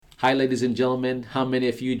Hi, ladies and gentlemen. How many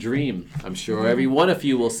of you dream? I'm sure every one of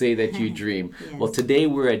you will say that you dream. Yes. Well, today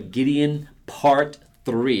we're at Gideon part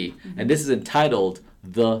 3, and this is entitled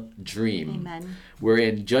The Dream. Amen. We're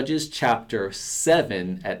in Judges chapter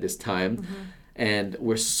 7 at this time. And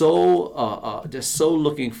we're so just so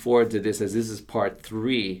looking forward to this, as this is part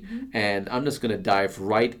 3, and I'm just going to dive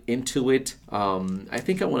right into it. I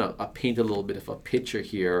think I want to paint a little bit of a picture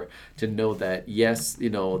here to know that yes,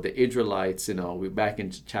 the Israelites, we're back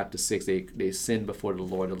in chapter 6. They sinned before the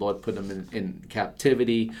Lord. The Lord put them in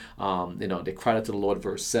captivity. They cried out to the Lord.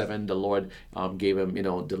 Verse 7. The Lord gave them,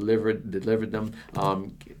 delivered them,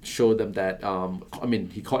 showed them that.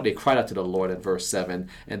 They cried out to the Lord at verse 7,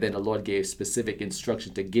 and then the Lord gave specific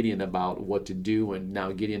instruction to Gideon about what to do. And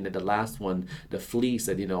now Gideon, at the last one, the fleece,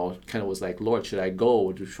 that kind of was like, Lord, should I go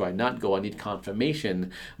or should I not go? I need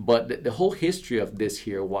confirmation. But the whole history of this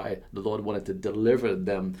here, why the Lord wanted to deliver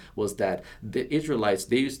them, was that the Israelites,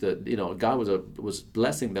 they used to, God was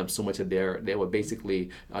blessing them so much that they would basically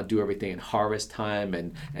do everything in harvest time,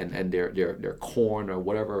 and their corn or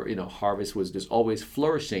whatever harvest was just always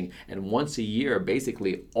flourishing. And once a year,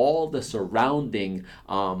 basically all the surrounding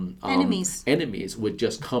enemies would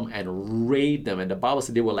just come and raid them. And the Bible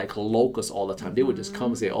said they were like locusts all the time. They would just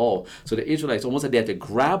come and say, oh. So the Israelites, almost like they had to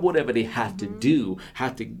grab whatever they had to do,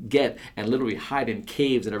 had to get, and literally hide in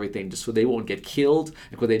caves and everything, just so they won't get killed.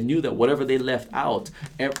 Because they knew that whatever they left out,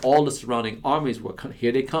 all the surrounding armies were,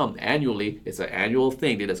 here they come. Annually, it's an annual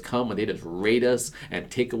thing. They just come and they just raid us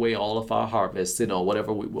and take away all of our harvests,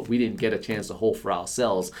 whatever we didn't get a chance to hold for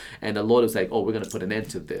ourselves. And the Lord was like, oh, we're going to put an end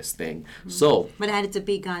to this thing. So, but it had to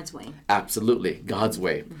be God's way. Absolutely, God's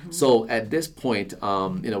way. So at this point,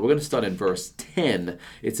 we're going to start in verse 10.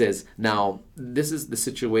 It says, now, this is the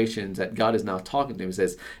situation that God is now talking to him. It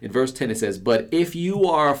says, in verse 10, it says, but if you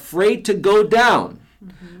are afraid to go down,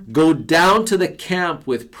 go down to the camp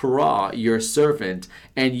with Purah, your servant,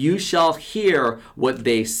 and you shall hear what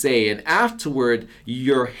they say. And afterward,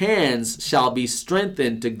 your hands shall be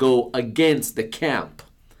strengthened to go against the camp.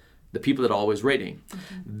 The people that are always raiding.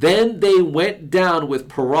 Then they went down with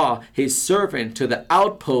Purah, his servant, to the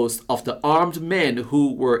outpost of the armed men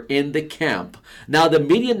who were in the camp. Now the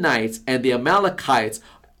Midianites and the Amalekites,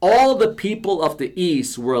 all the people of the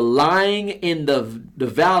east, were lying in the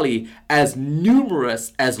valley as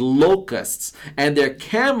numerous as locusts, and their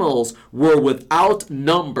camels were without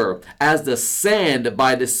number, as the sand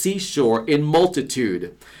by the seashore in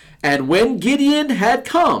multitude. And when Gideon had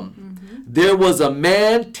come, there was a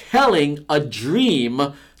man telling a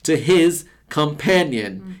dream to his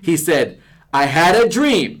companion. He said, I had a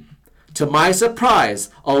dream. To my surprise,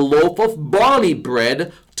 a loaf of barley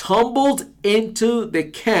bread tumbled into the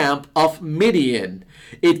camp of Midian.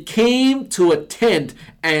 It came to a tent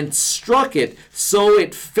and struck it, so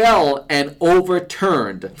it fell and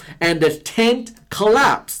overturned, and the tent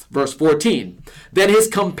collapsed. Verse 14. Then his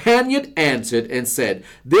companion answered and said,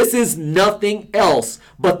 this is nothing else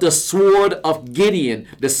but the sword of Gideon,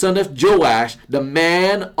 the son of Joash, the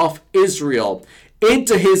man of Israel.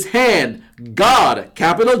 Into his hand, God,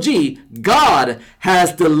 capital G, God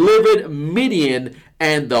has delivered Midian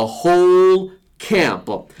and the whole camp.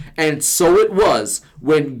 And so it was,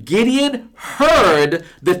 when Gideon heard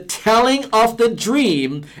the telling of the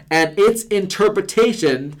dream and its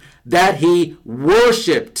interpretation, that he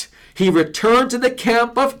worshipped. He returned to the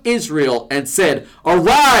camp of Israel and said,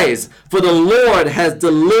 arise, for the Lord has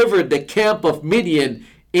delivered the camp of Midian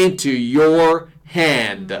into your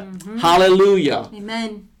hand. Hallelujah.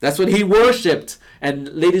 Amen. That's what he worshipped. And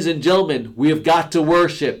ladies and gentlemen, we have got to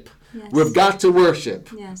worship. Yes. We've got to worship.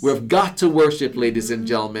 Yes. We've got to worship, ladies and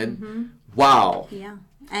gentlemen. Wow. Yeah.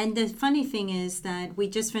 And the funny thing is that we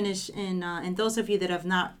just finished and those of you that have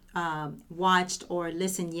not watched or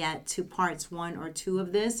listened yet to parts 1 or 2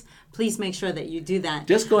 of this, please make sure that you do that.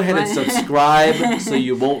 Just go ahead and subscribe so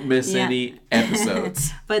you won't miss any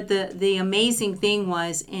episodes. But the amazing thing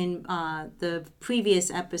was, in the previous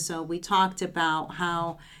episode, we talked about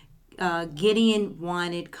how Gideon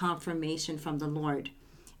wanted confirmation from the Lord.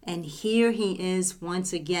 And here he is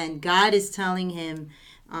once again. God is telling him,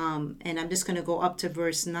 and I'm just going to go up to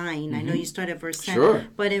verse 9. I know you started at verse 10. Sure.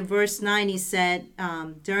 But in verse 9 he said,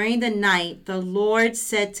 during the night the Lord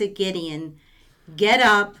said to Gideon, get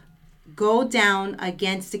up, go down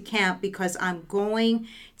against the camp, because I'm going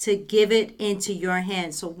to give it into your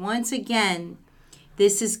hands. So once again,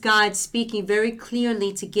 this is God speaking very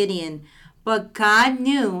clearly to Gideon. But God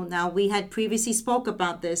knew, now we had previously spoke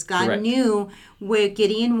about this, God Correct. knew where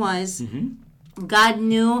Gideon was. God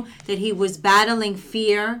knew that he was battling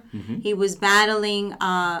fear. He was battling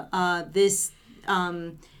this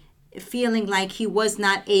feeling like he was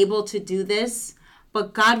not able to do this.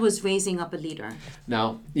 but God was raising up a leader.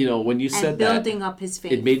 Now, when you said and building up his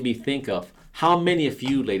faith. It made me think of how many of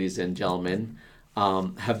you, ladies and gentlemen,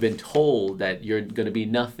 have been told that you're going to be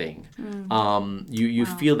nothing. You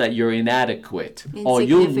feel that you're inadequate, or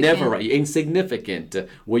you'll never insignificant.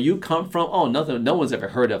 Where you come from, nothing. No one's ever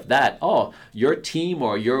heard of that. Your team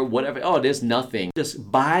or your whatever. There's nothing.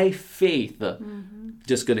 Just by faith,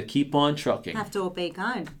 just going to keep on trucking. Have to obey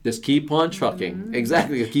God. Just keep on trucking.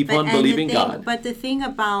 Exactly. Keep on believing God. But the thing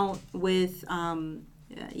about with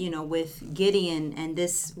Gideon and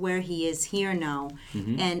this where he is here now,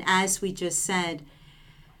 and as we just said,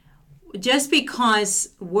 just because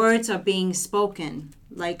words are being spoken,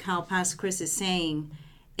 like how Pastor Chris is saying,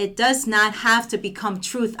 it does not have to become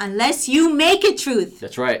truth unless you make it truth.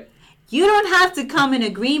 That's right. You don't have to come in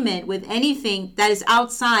agreement with anything that is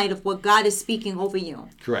outside of what God is speaking over you.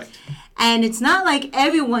 Correct. And it's not like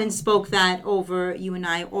everyone spoke that over you and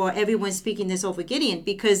I, or everyone speaking this over Gideon,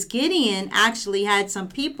 because Gideon actually had some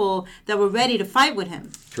people that were ready to fight with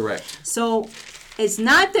him. Correct. So it's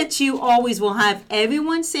not that you always will have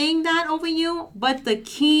everyone saying that over you, but the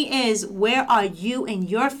key is, where are you in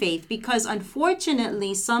your faith? Because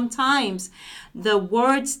unfortunately, sometimes the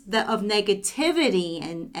words of negativity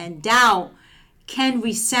and doubt can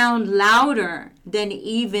resound louder than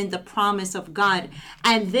even the promise of God.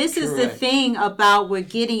 And this is the thing about where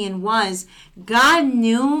Gideon was. God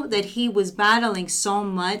knew that he was battling so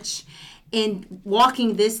much in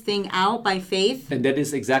walking this thing out by faith. And that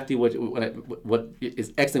is exactly what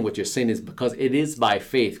is excellent what you're saying, is because it is by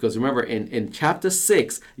faith. Because remember, in chapter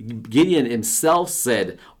 6, Gideon himself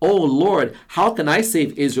said, "Oh Lord, how can I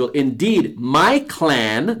save Israel? Indeed, my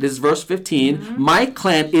clan," this is verse 15, "my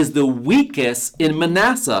clan is the weakest in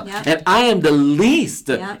Manasseh, and I am the least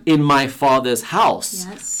in my father's house."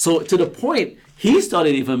 Yes. So to the point, he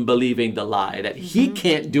started even believing the lie that he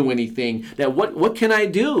can't do anything, that what can I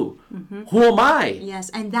do? Who am I? Yes,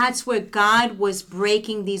 and that's where God was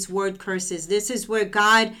breaking these word curses. This is where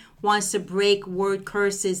God wants to break word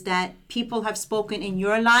curses that people have spoken in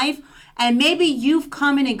your life. And maybe you've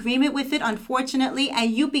come in agreement with it, unfortunately,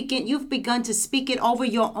 and you've begun to speak it over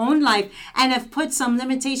your own life and have put some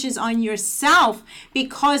limitations on yourself,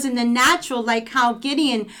 because in the natural, like how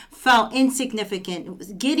Gideon felt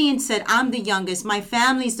insignificant. Gideon said, "I'm the youngest. My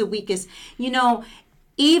family's the weakest."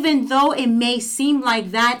 Even though it may seem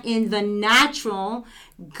like that in the natural,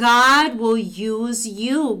 God will use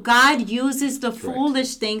you. God uses the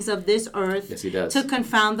foolish things of this earth to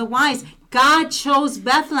confound the wise. God chose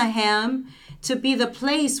Bethlehem to be the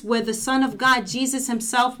place where the Son of God, Jesus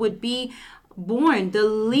himself, would be born.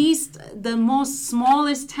 The most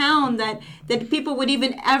smallest town that people would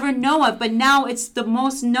even ever know of. But now it's the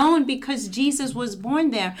most known because Jesus was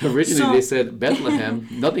born there. Originally they said Bethlehem,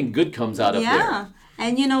 nothing good comes out of there. Yeah.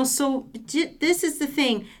 And so this is the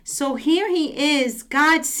thing. So here he is,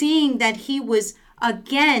 God seeing that he was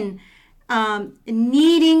again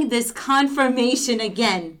needing this confirmation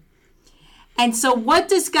again. And so what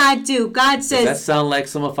does God do? God says... Does that sound like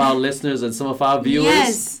some of our listeners and some of our viewers?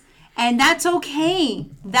 Yes. And that's okay.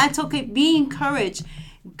 That's okay. Be encouraged.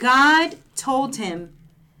 God told him,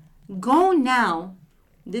 "Go now."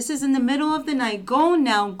 This is in the middle of the night. "Go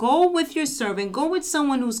now. Go with your servant. Go with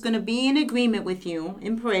someone who's going to be in agreement with you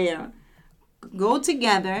in prayer. Go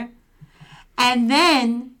together. And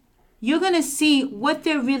then you're going to see what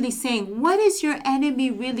they're really saying. What is your enemy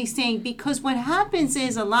really saying? Because what happens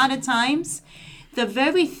is, a lot of times, the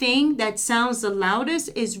very thing that sounds the loudest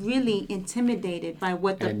is really intimidated by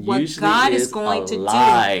what God is going to do.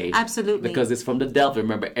 Absolutely. Because it's from the devil.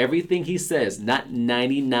 Remember, everything he says, not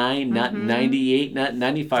 99, not 98, not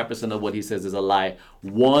 95% of what he says is a lie.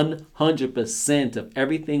 100% of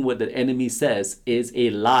everything what the enemy says is a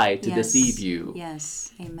lie to deceive you.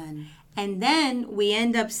 Yes. Amen. And then we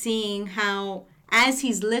end up seeing how, as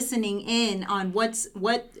he's listening in on what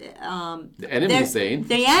the enemy is saying,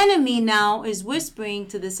 the enemy now is whispering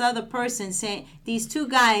to this other person, saying, these two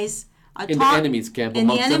guys are in the enemy's camp,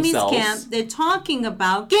 amongst themselves, they're talking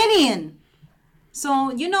about Gideon.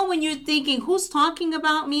 So when you're thinking, who's talking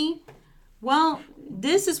about me? Well,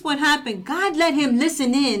 this is what happened. God let him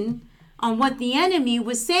listen in on what the enemy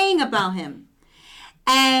was saying about him.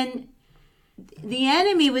 And the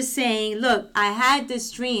enemy was saying, "Look, I had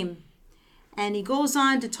this dream." And he goes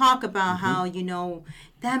on to talk about how,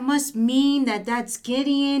 that must mean that's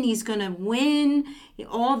Gideon. He's going to win.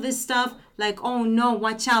 All this stuff. Like, oh no,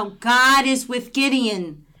 watch out. God is with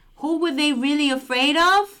Gideon. Who were they really afraid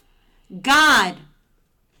of? God.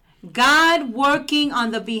 God working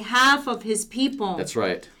on the behalf of his people. That's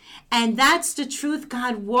right. And that's the truth.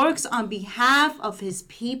 God works on behalf of his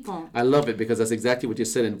people. I love it because that's exactly what you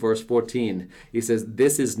said in verse 14. He says,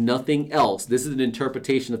 this is nothing else. This is an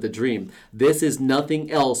interpretation of the dream. This is nothing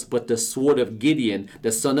else but the sword of Gideon,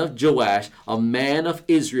 the son of Joash, a man of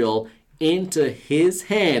Israel. Into his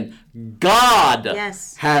hand, God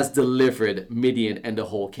has delivered Midian and the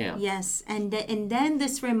whole camp. Yes, and then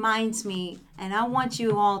this reminds me, and I want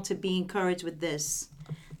you all to be encouraged with this.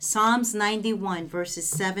 Psalms 91, verses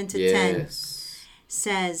 7 to 10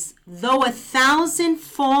 says, though 1,000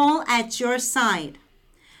 fall at your side,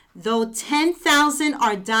 though 10,000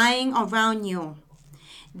 are dying around you,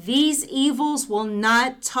 these evils will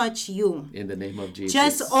not touch you. In the name of Jesus.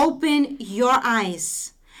 Just open your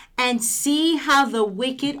eyes and see how the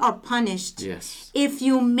wicked are punished. Yes. If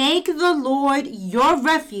you make the Lord your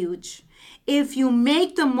refuge, if you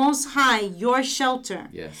make the Most High your shelter,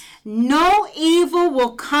 no evil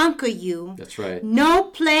will conquer you. That's right. No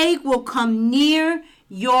plague will come near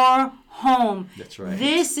your home. That's right.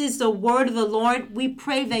 This is the word of the Lord. We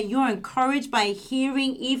pray that you're encouraged by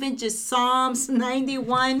hearing even just Psalms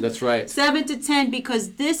 91. That's right. 7 to 10,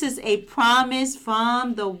 because this is a promise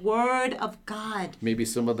from the word of God. Maybe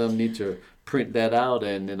some of them need to print that out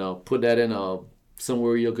and put that in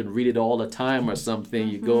somewhere you can read it all the time or something.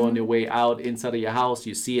 You go on your way out inside of your house,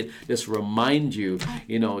 you see it, just remind you,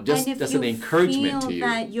 just that's an encouragement to you.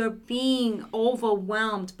 That you're being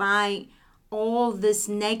overwhelmed by all this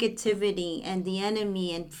negativity and the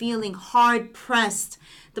enemy and feeling hard pressed.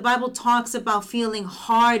 The Bible talks about feeling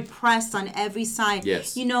hard pressed on every side.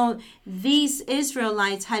 Yes. These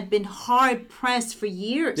Israelites had been hard pressed for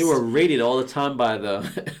years. They were raided all the time by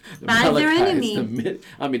the by their enemy.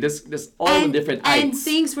 There's all the different ites. And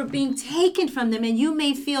things were being taken from them. And you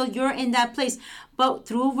may feel you're in that place. But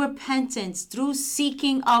through repentance, through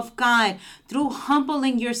seeking of God, through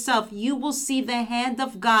humbling yourself, you will see the hand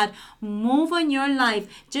of God move on your life,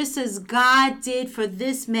 just as God did for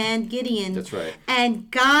this man, Gideon. That's right.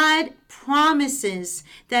 And God promises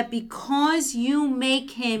that because you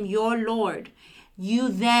make him your Lord, you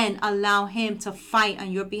then allow him to fight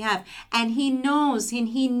on your behalf. And he knows, and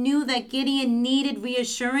he knew that Gideon needed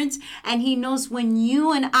reassurance, and he knows when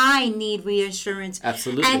you and I need reassurance.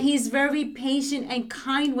 Absolutely. And he's very patient and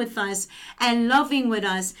kind with us and loving with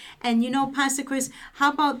us. And Pastor Chris,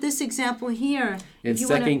 how about this example here? In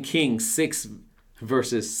 2 Kings 6,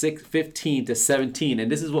 verses 15 to 17.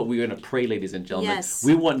 And this is what we're going to pray, ladies and gentlemen. Yes.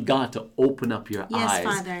 We want God to open up your eyes,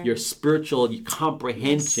 Father. Your spiritual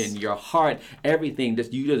comprehension, your heart, everything.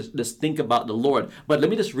 Just think about the Lord. But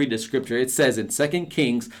let me just read the scripture. It says in 2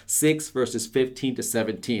 Kings 6, verses 15 to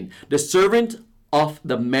 17, the servant of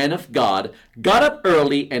the man of God got up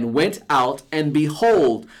early and went out, and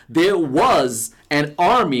behold, there was an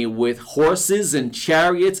army with horses and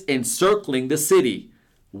chariots encircling the city.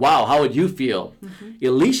 Wow, how would you feel?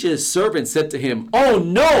 Elisha's servant said to him, "Oh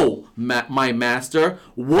no, my master,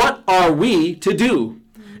 what are we to do?"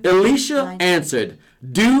 Elisha answered,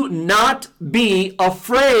 "Do not be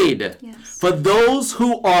afraid, for those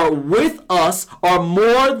who are with us are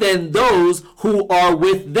more than those who are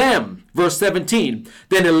with them." Verse 17,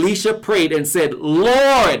 then Elisha prayed and said,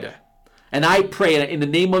 "Lord," and I pray in the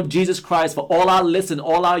name of Jesus Christ for all our listeners,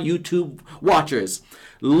 all our YouTube watchers,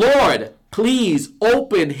 "Lord, please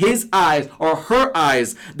open his eyes or her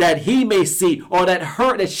eyes that he may see, or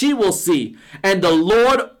that she will see." And the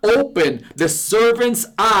Lord opened the servant's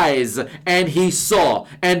eyes, and he saw,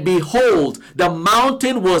 and behold, the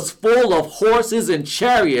mountain was full of horses and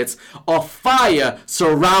chariots of fire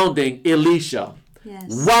surrounding Elisha. Yes.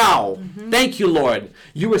 Wow. Thank you, Lord.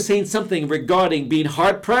 You were saying something regarding being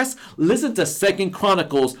hard pressed. Listen to 2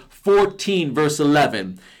 Chronicles 14, verse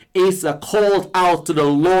 11. Asa called out to the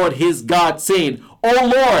Lord his God, saying,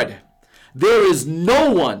 "O Lord, there is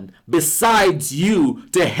no one besides you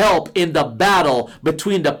to help in the battle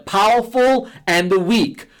between the powerful and the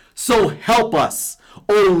weak. So help us,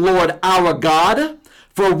 O Lord our God,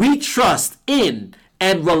 for we trust in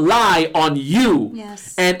and rely on you.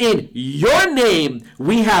 Yes. And in your name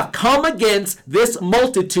we have come against this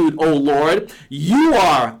multitude, O Lord. You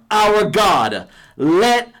are our God.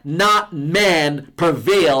 Let not man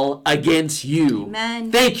prevail against you."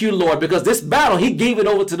 Amen. Thank you, Lord, because this battle, he gave it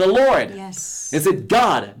over to the Lord. Yes. And said,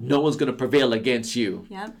 "God, no one's going to prevail against you."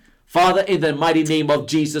 Yep. Father, in the mighty name of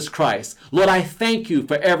Jesus Christ, Lord, I thank you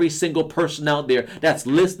for every single person out there that's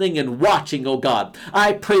listening and watching, oh God.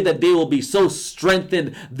 I pray that they will be so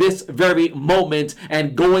strengthened this very moment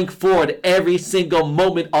and going forward every single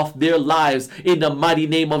moment of their lives in the mighty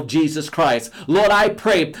name of Jesus Christ. Lord, I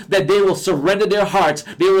pray that they will surrender their hearts,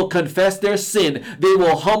 they will confess their sin, they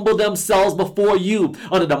will humble themselves before you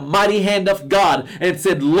under the mighty hand of God and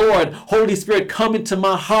said, Lord, Holy Spirit, come into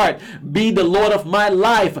my heart, be the Lord of my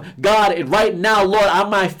life. God, right now, Lord, I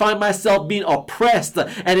might find myself being oppressed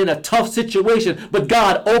and in a tough situation. But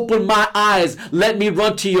God, open my eyes. Let me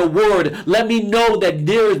run to your word. Let me know that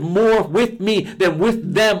there is more with me than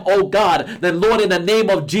with them, oh God. Then, Lord, in the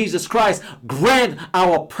name of Jesus Christ, grant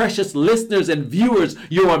our precious listeners and viewers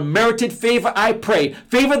your unmerited favor, I pray.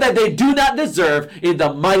 Favor that they do not deserve, in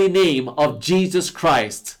the mighty name of Jesus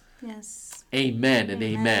Christ. Yes. Amen and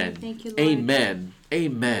amen. Thank you, Lord. Amen.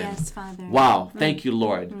 Amen. Yes, Father. Wow. Thank you,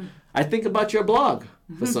 Lord. I think about your blog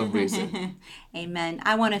for some reason. Amen.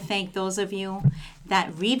 I want to thank those of you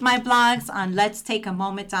that read my blogs on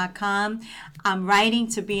letstakeamoment.com. I'm writing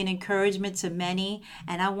to be an encouragement to many,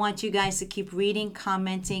 and I want you guys to keep reading,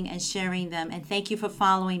 commenting, and sharing them. And thank you for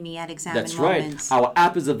following me at Examine That's Moments. right. Our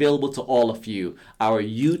app is available to all of you. Our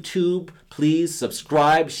YouTube, please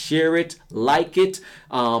subscribe, share it, like it,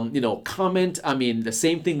 comment. I mean, the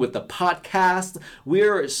same thing with the podcast.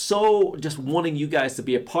 We're so just wanting you guys to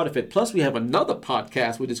be a part of it. Plus, we have another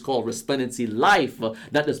podcast, which is called Resplendency Life.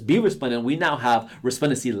 Not just Be Resplendent, we now have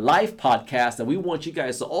Resplendency Life podcast that we want you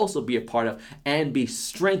guys to also be a part of and be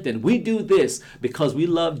strengthened. We do this because we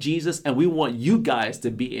love Jesus and we want you guys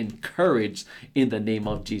to be encouraged in the name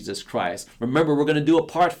of Jesus Christ. Remember, we're going to do a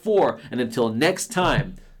part 4, and until next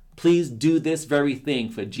time, please do this very thing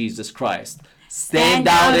for Jesus Christ. Stand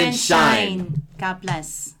out and shine. God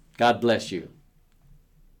bless. God bless you.